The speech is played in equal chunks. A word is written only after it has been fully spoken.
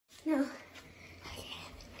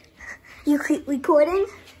You keep recording?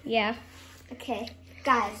 Yeah. Okay,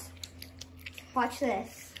 guys, watch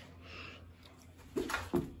this.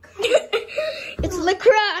 It's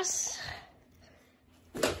lacrosse.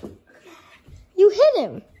 You hit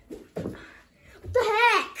him. What the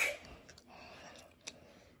heck?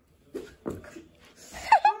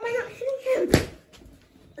 Oh my God, hitting him.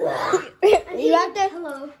 You have to.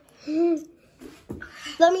 Hello.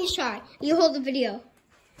 Let me try. You hold the video.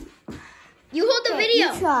 You hold the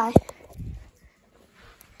video. You try.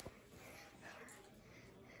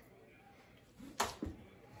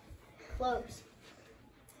 Close.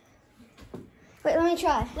 Wait, let me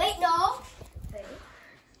try. Wait, no. Wait.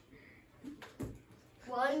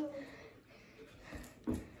 One.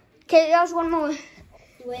 Okay, that was one more.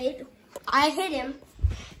 Wait. I hit him.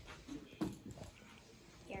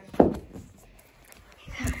 Here.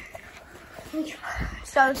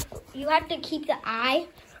 So you have to keep the eye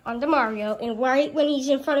on the Mario, and right when he's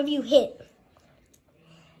in front of you, hit.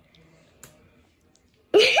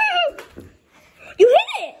 You hit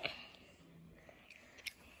it!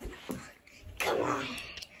 Come on.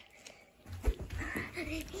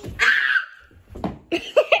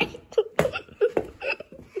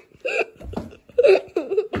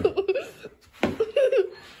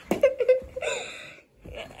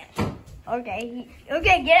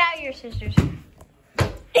 Okay, get out of your sisters.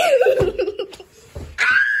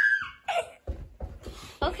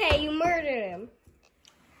 Okay, you murdered him.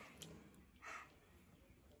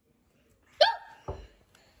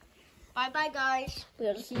 Bye-bye, guys.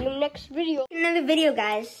 We'll see you next video. Another video,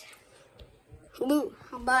 guys.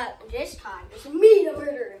 But this time, it's me the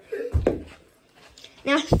murderer.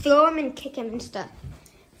 Now throw him and kick him and stuff.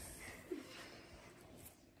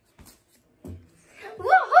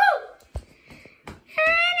 Woohoo!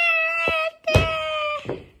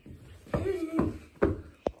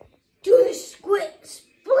 Do the splits.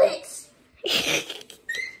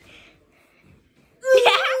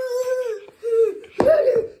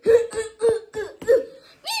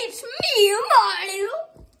 It's me, Mario.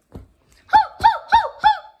 Ho, ho, ho,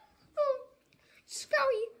 ho.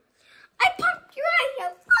 Scary. I popped your eye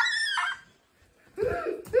out.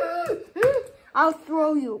 I'll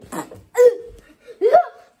throw you.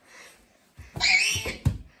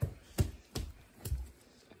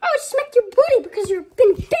 Oh, smack your booty because you've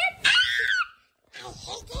been bit. I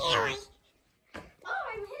hate you. Oh,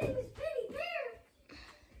 I'm hitting this baby bear.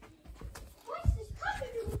 What's this puppy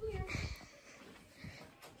over here?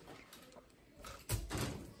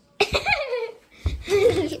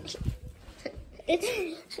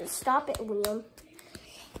 Stop it, Liam.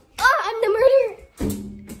 Oh, I'm the murderer.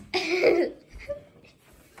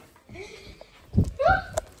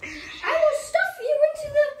 I will stuff you into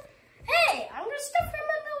the... Hey, I'm going to stuff him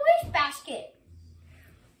in the wastebasket.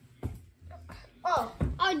 Oh,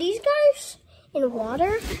 are these guys in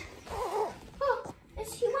water? Oh, why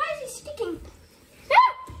is he sticking?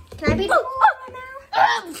 Ah! Can I be the now?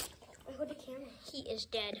 I Hold the camera. He is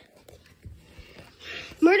dead.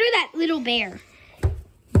 Murder that little bear.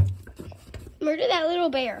 Murder that little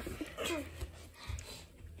bear.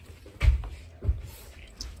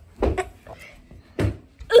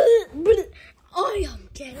 I am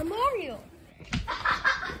dead, a Mario.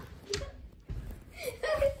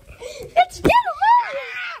 It's dead, a Mario.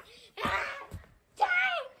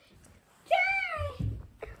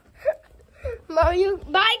 Mario,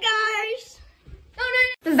 bye guys. No.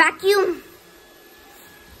 The vacuum.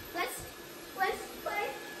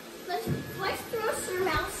 Let's throw some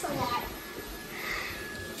mouse on that.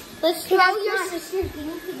 Let's throw your sister's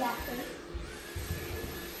guinea pig at her.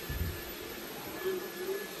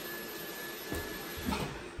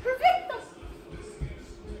 Perfecto.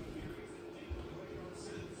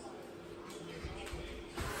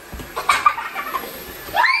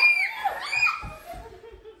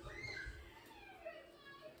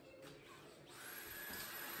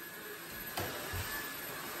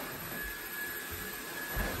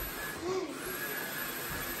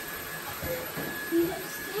 He's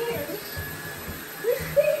upstairs. Where's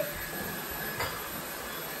he?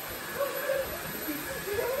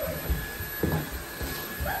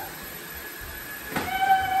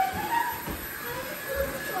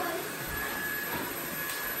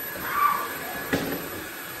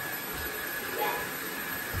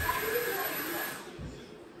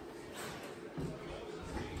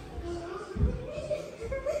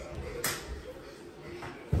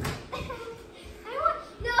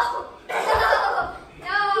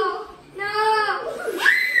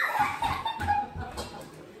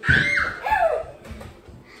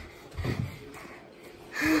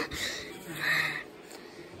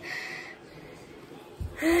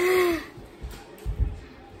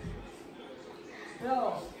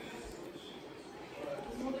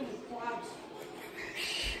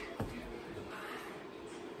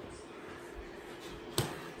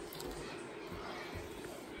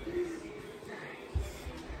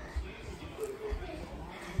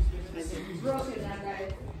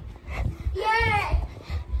 Yay!